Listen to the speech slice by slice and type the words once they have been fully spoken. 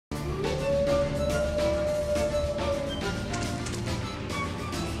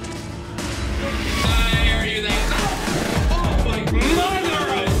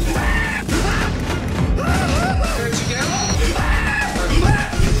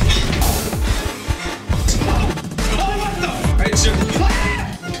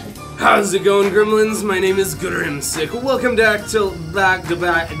How's it going, Gremlins? My name is Grimsikk. Welcome back to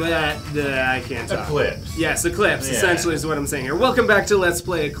I can't talk. Eclipse. Yes, Eclipse, essentially is what I'm saying here. Welcome back to Let's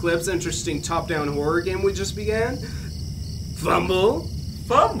Play Eclipse, interesting top-down horror game we just began. Fumble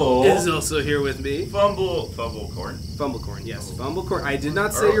is also here with me. Fumblecorn. Fumblecorn, yes. Fumblecorn. I did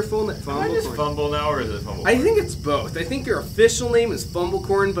not say your full name. Am I just Fumble now, or is it Fumblecorn? I think it's both. I think your official name is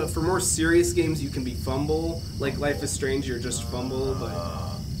Fumblecorn, but for more serious games, you can be Fumble. Like Life is Strange, you're just Fumble, but...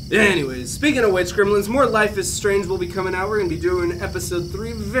 Anyways, speaking of which, Gremlins, more Life is Strange will be coming out. We're going to be doing episode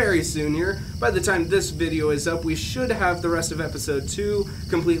 3 very soon here. By the time this video is up, we should have the rest of episode 2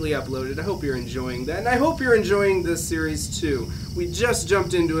 completely uploaded. I hope you're enjoying that, and I hope you're enjoying this series too. We just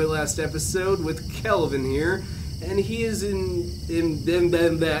jumped into it last episode with Kelvin here, and he is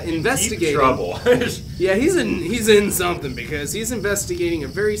investigating. Deep trouble. Yeah, he's in something, because he's investigating a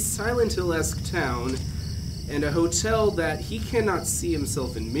very Silent Hill-esque town and a hotel that he cannot see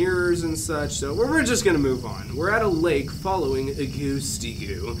himself in mirrors and such, so we're just gonna move on. We're at a lake following a ghosty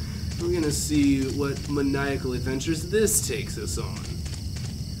goo. We're gonna see what maniacal adventures this takes us on.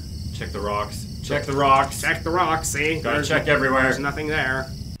 Check the rocks. Check the rocks. Check the rocks, see? Gotta check everywhere. There's nothing there.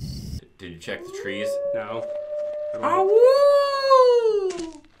 Did you check the trees? No. Oh,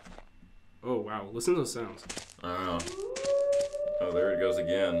 oh wow, listen to those sounds. I don't know. Oh, there it goes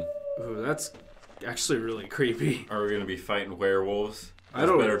again. Ooh, that's actually really creepy. Are we gonna be fighting werewolves? I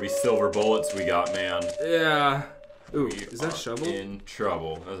don't. Better be silver bullets we got, man. Yeah. Ooh, we is that a shovel? In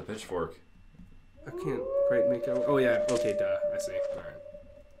trouble. That was a pitchfork. I can't quite make out. Oh yeah. Okay, duh. I see. All right.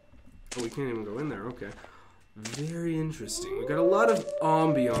 Oh, we can't even go in there. Okay. Very interesting. We got a lot of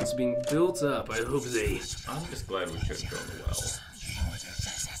ambiance being built up. I hope they. I'm just glad we couldn't go in the well.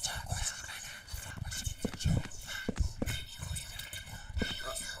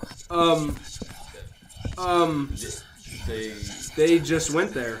 They just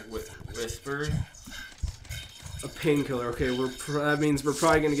went there. Whisper? A painkiller. Okay, that means we're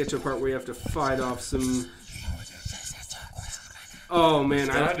probably gonna get to a part where you have to fight off some... Oh, man.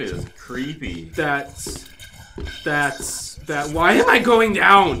 That is creepy. Why am I going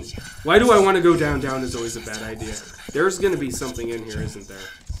down? Why do I want to go down? Down is always a bad idea. There's gonna be something in here, isn't there?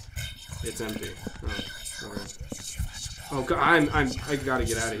 It's empty. Oh, okay. Oh, God, I gotta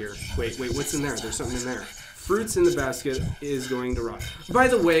get out of here. Wait, what's in there? There's something in there. Fruits in the basket is going to rot. By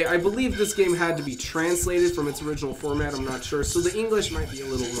the way, I believe this game had to be translated from its original format. I'm not sure, so the English might be a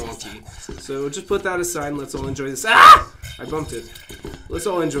little wonky. So just put that aside and let's all enjoy this. Ah! I bumped it. Let's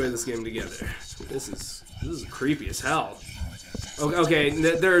all enjoy this game together. This is creepy as hell. Okay,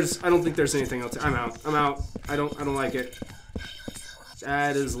 I don't think there's anything else. I'm out. I don't like it.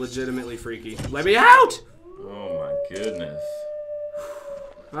 That is legitimately freaky. Let me out! Oh my goodness.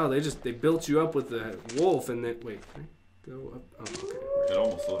 Oh, they built you up with the wolf and then wait, can I go up? Oh, okay. It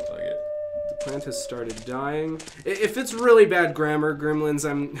almost looked like it. The plant has started dying. If it's really bad grammar, Gremlins,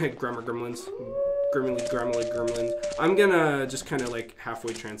 Gremlins. I'm gonna just kind of like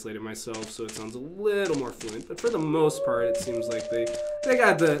halfway translate it myself so it sounds a little more fluent. But for the most part, it seems like they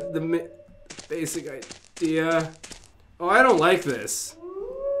got the basic idea. Oh, I don't like this.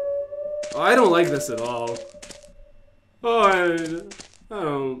 Oh, I don't like this at all. Oh, I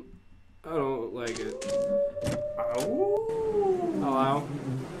don't like it. Ow. Hello?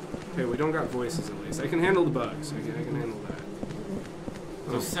 Okay, we don't got voices at least. I can handle the bugs. I can handle that.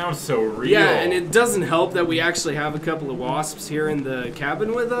 Those sound so real. Yeah, and it doesn't help that we actually have a couple of wasps here in the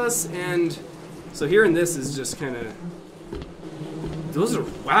cabin with us, and so hearing this is just kind of... Those are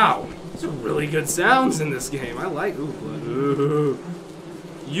really good sounds in this game. I like... Ooh, blood. Ooh.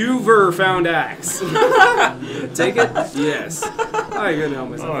 You've found axe. Take it? Yes. I couldn't help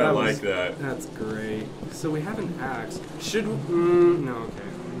myself. Oh, I like that. That's great. So we have an axe. Should we... no, okay.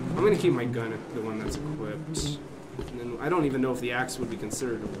 I'm going to keep my gun, the one that's equipped. And then I don't even know if the axe would be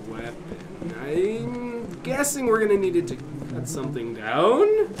considered a weapon. I'm guessing we're going to need it to cut something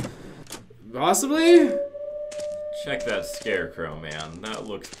down? Possibly? Check that scarecrow, man. That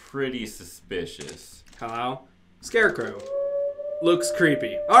looks pretty suspicious. Hello? Scarecrow. Looks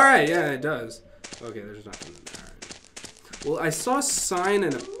creepy. Alright, yeah, it does. Okay, there's nothing in there. Right. Well, I saw a sign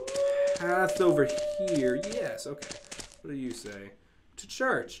and a path over here. Yes, okay. What do you say? To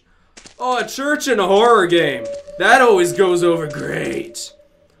church. Oh, a church in a horror game. That always goes over great.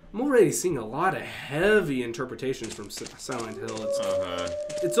 I'm already seeing a lot of heavy interpretations from Silent Hill.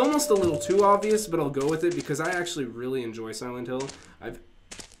 It's almost a little too obvious, but I'll go with it because I actually really enjoy Silent Hill. I've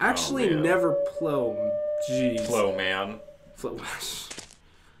actually never Jeez. Flow, man. Alright,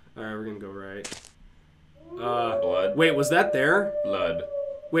 we're gonna go right. Blood. Wait, was that there? Blood.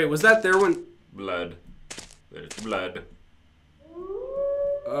 Wait, was that there when... Blood. There's blood.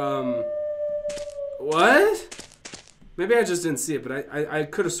 What? Maybe I just didn't see it, but I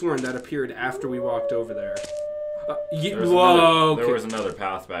could have sworn that appeared after we walked over there. Whoa. There was another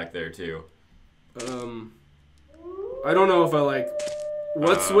path back there too. I don't know if I like.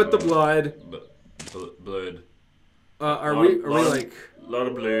 What's with the blood? Blood. Are we like? A lot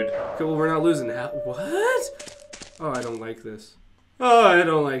of blood. Okay, well we're not losing that. What? Oh, I don't like this. Oh, I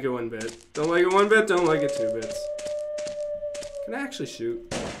don't like it one bit. Don't like it one bit. Don't like it 2 bits. Can I actually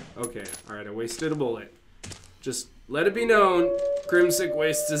shoot? Okay. All right. I wasted a bullet. Just let it be known, Grimsikk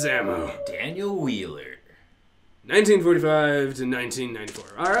wastes his ammo. Daniel Wheeler. 1945 to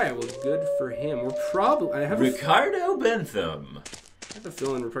 1994. All right. Well, good for him. We're probably. I have Ricardo Bentham. I have a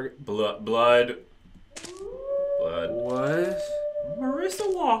feeling we're Blood. What? Marissa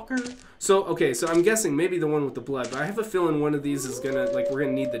Walker. So, okay, so I'm guessing maybe the one with the blood, but I have a feeling one of these is gonna, like, we're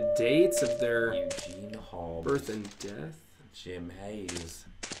gonna need the dates of their Eugene Hall. birth and death. Jim Hayes.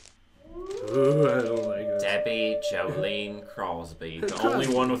 Ooh, I don't like this. Debbie Jolene Crosby. The only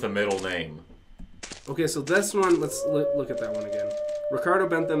one with a middle name. Okay, so this one, let's look at that one again. Ricardo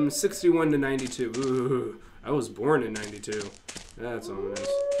Bentham, 61 to 92. Ooh, I was born in 92. That's ominous.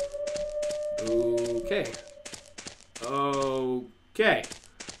 Okay. Okay.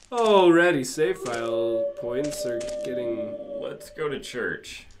 Already, save file points are getting... Let's go to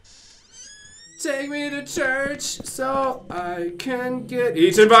church. Take me to church so I can get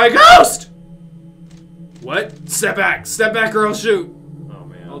eaten by a ghost! What? Step back or I'll shoot. Oh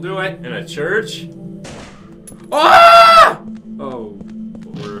man. I'll do it. In a church? Ah! Oh.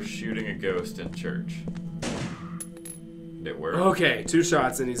 We're shooting a ghost in church. Did it work? Okay, 2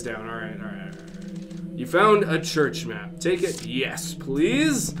 shots and he's down. Alright. You found a church map. Take it. Yes,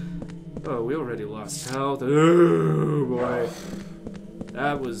 please. Oh, we already lost health. Oh, boy.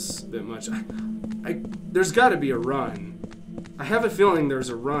 That was a bit much. There's got to be a run. I have a feeling there's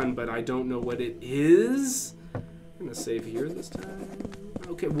a run, but I don't know what it is. I'm going to save here this time.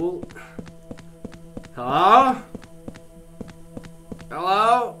 Okay, well... Hello?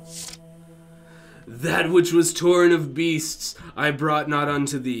 Hello? That which was torn of beasts I brought not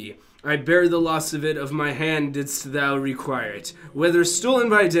unto thee. I bear the loss of it, of my hand didst thou require it, whether stolen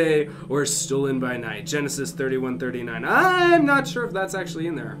by day or stolen by night. Genesis 31:39. I'm not sure if that's actually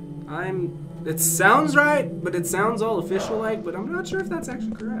in there. It sounds right, but it sounds all official-like, but I'm not sure if that's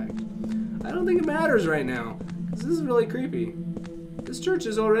actually correct. I don't think it matters right now, because this is really creepy. This church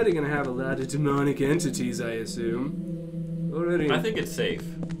is already going to have a lot of demonic entities, I assume. Already. I think it's safe.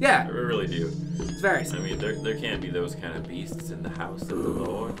 Yeah. I really do. It's very safe. I mean, there can't be those kind of beasts in the house of the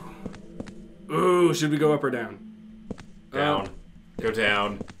Lord. Ooh, should we go up or down? Down. Go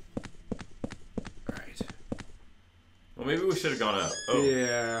down. Alright. Well, maybe we should have gone up. Oh.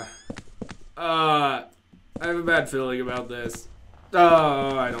 Yeah. I have a bad feeling about this.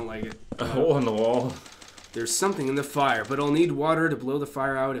 Oh, I don't like it. A hole in the wall. There's something in the fire, but I'll need water to blow the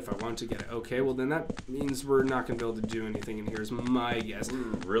fire out if I want to get it. Okay, well then that means we're not going to be able to do anything in here is my guess.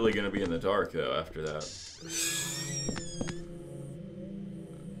 We're really going to be in the dark, though, after that.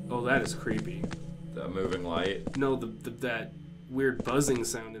 Oh, that is creepy. That moving light. No, that weird buzzing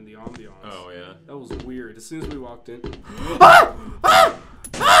sound in the ambiance. Oh, yeah. That was weird. As soon as we walked in... Ah! Ah!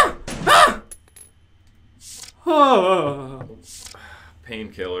 Ah! Ah! Oh.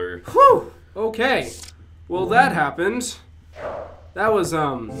 Painkiller. Whew! Okay. Well, that happened. That was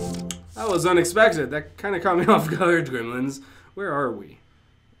unexpected. That kind of caught me off guard, Gremlins. Where are we?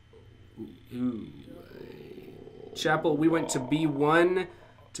 Ooh. Chapel. We went to B1.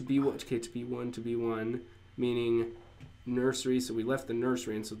 To B1. Okay, to B1. To B1. Meaning nursery. So we left the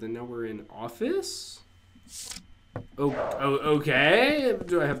nursery, and so then now we're in office. Oh, okay.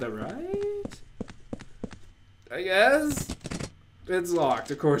 Do I have that right? I guess. It's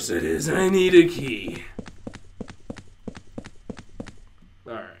locked. Of course it is. I need a key.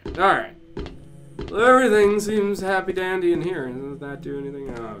 Alright. Well, everything seems happy dandy in here. Does that do anything?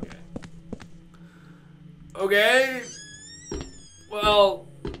 Oh, okay. Okay. Well.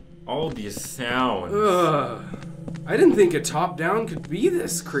 All these sounds. I didn't think a top-down could be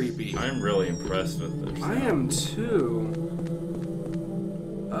this creepy. I'm really impressed with this. I am too.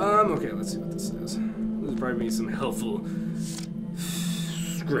 Okay, let's see what this says. This is probably some helpful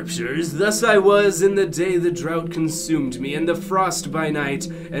scriptures. Thus I was in the day the drought consumed me, and the frost by night,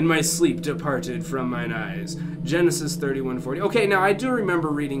 and my sleep departed from mine eyes. Genesis 31:40. Okay, now I do remember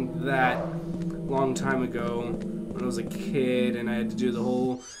reading that long time ago when I was a kid, and I had to do the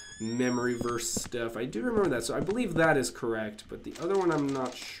whole memory verse stuff. I do remember that, so I believe that is correct, but the other one I'm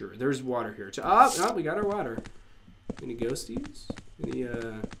not sure. There's water here. Oh, we got our water. Any ghosties? Any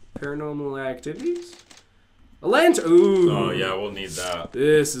paranormal activities? A lantern. Ooh. Oh yeah, we'll need that.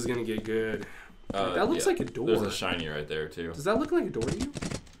 This is gonna get good. That looks like a door. There's a shiny right there too. Does that look like a door to you?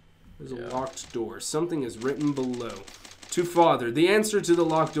 There's a locked door. Something is written below. To Father, the answer to the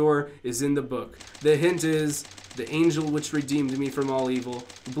locked door is in the book. The hint is, the angel which redeemed me from all evil.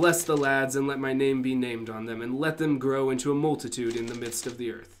 Bless the lads and let my name be named on them, and let them grow into a multitude in the midst of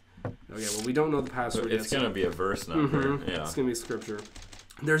the earth. Okay, well, we don't know the password yet. It's going to be a verse number. Yeah. It's going to be scripture.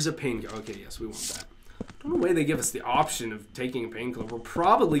 There's a painkiller. Okay, yes, we want that. Don't know why they give us the option of taking a painkiller. We're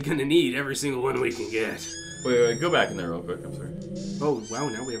probably going to need every single one we can get. Wait, go back in there real quick. I'm sorry. Oh, wow,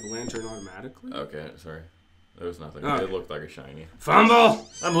 now we have a lantern automatically? Okay, sorry. There was nothing. Oh. It looked like a shiny. Fumble!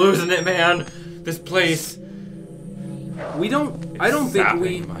 I'm losing it, man. This place. We don't. I don't think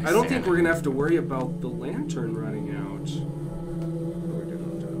sapping my we're sanity. gonna have to worry about the lantern running out.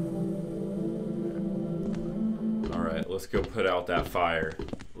 All right, let's go put out that fire.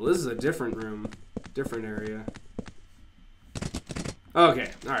 Well, this is a different room, different area.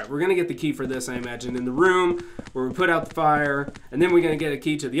 Okay, all right. We're gonna get the key for this, I imagine, in the room where we put out the fire, and then we're gonna get a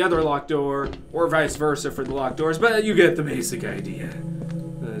key to the other locked door, or vice versa for the locked doors. But you get the basic idea.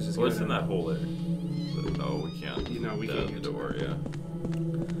 What's in that hole there? Oh, we can't. You know, we can't get the door. Yeah.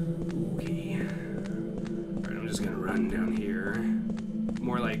 Okay. All right, I'm just gonna run down here.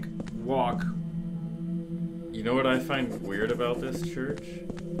 More like walk. You know what I find weird about this church?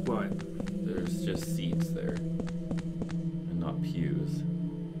 What? There's just seats there, and not pews.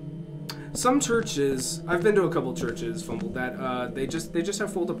 Some churches, I've been to a couple churches, fumbled that. They just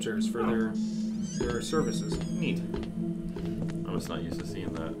have fold-up chairs for their services. Neat. I'm just not used to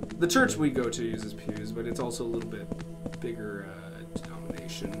seeing that. The church we go to uses pews, but it's also a little bit bigger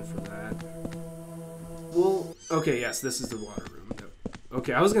denomination for that. Well, okay, yes, this is the water room.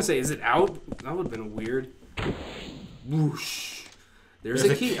 Okay, I was gonna say, is it out? That would have been weird. Whoosh. There's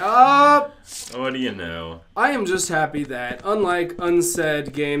a key. Up. What do you know? I am just happy that, unlike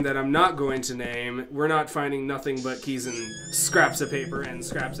Unsaid game that I'm not going to name, we're not finding nothing but keys and scraps of paper and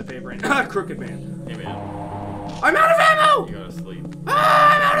crooked man. Hey man, I'm out of ammo! you gotta sleep.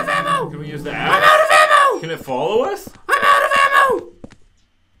 Ah, I'm out of ammo! Can we use the I'm axe? out of ammo! Can it follow us? I'm out of ammo!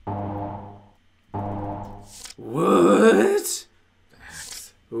 What?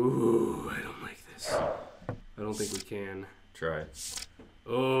 Axe. Ooh, I don't like this. I don't think we can. Try.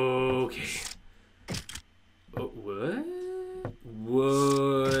 Okay. Oh, what?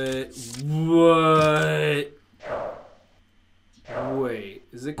 What? Wait,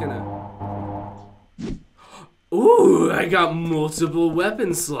 is it gonna... Ooh, I got multiple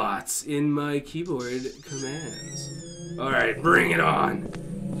weapon slots in my keyboard commands. Alright, bring it on.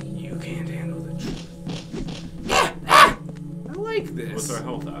 You can't handle the truth. I like this. What's our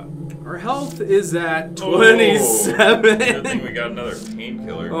health at? Our health is at 27. Good thing we got another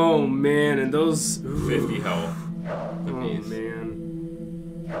painkiller. Oh man, and those 50 health. Oh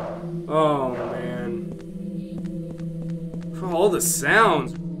man. Oh man. For all the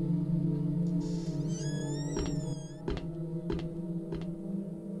sounds.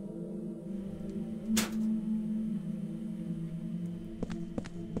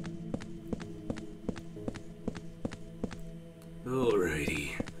 Alrighty.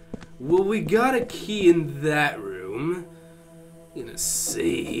 Well, we got a key in that room. Gonna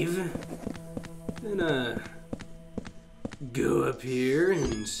save. Gonna go up here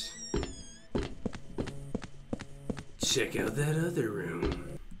and check out that other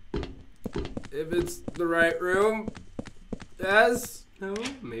room. If it's the right room. Yes? No?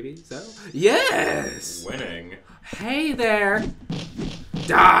 Maybe so? Yes! Winning. Hey there!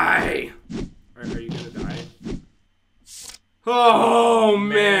 Die! Are you gonna die? Oh,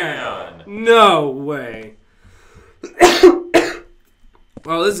 man! No way.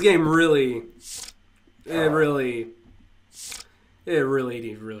 Well, this game really. Oh,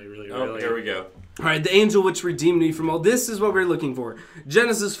 here we go. Alright, the angel which redeemed me from all. This is what we're looking for.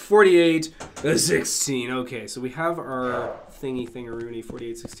 Genesis 48:16. Okay, so we have our thingy-rooney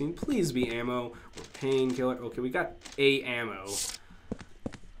 48:16. Please be ammo or painkiller. Okay, we got a ammo.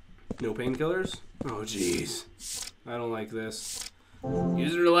 No painkillers? Oh, jeez. I don't like this.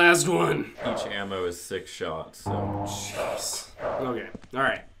 Use the last one. Each ammo is 6 shots, so. Jeez. Okay,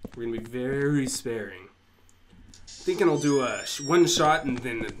 alright. We're gonna be very sparing. Thinking I'll do a one shot and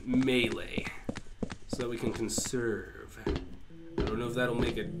then a melee. So that we can conserve. I don't know if that'll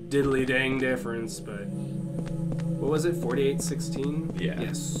make a diddly dang difference, but... What was it? 48:16? Yeah.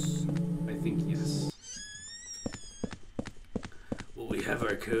 Yes. I think yes. Well, we have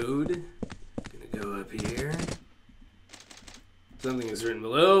our code. Gonna go up here. Something is written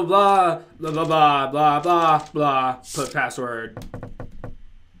below. Blah, blah, blah, blah, blah, blah, blah. Put password.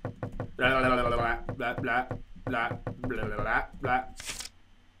 Blah, blah, blah, blah, blah, blah. blah, blah, blah, blah.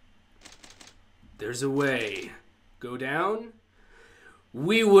 There's a way. Go down?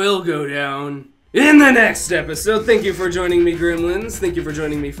 We will go down in the next episode. Thank you for joining me, Gremlins. Thank you for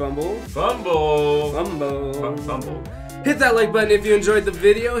joining me, Fumble. Fumble. Fumble. Hit that like button if you enjoyed the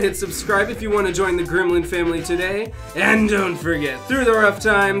video. Hit subscribe if you want to join the Gremlin family today. And don't forget, through the rough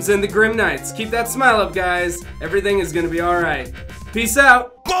times and the grim nights, keep that smile up, guys. Everything is going to be alright. Peace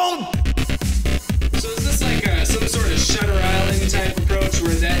out. Boom! So is this like some sort of Shutter Island type approach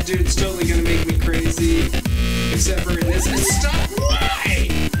where that dude's totally going to make me crazy? Except for in this. Stop! Why?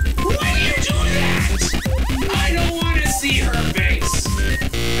 Why do you do that? I don't want to see her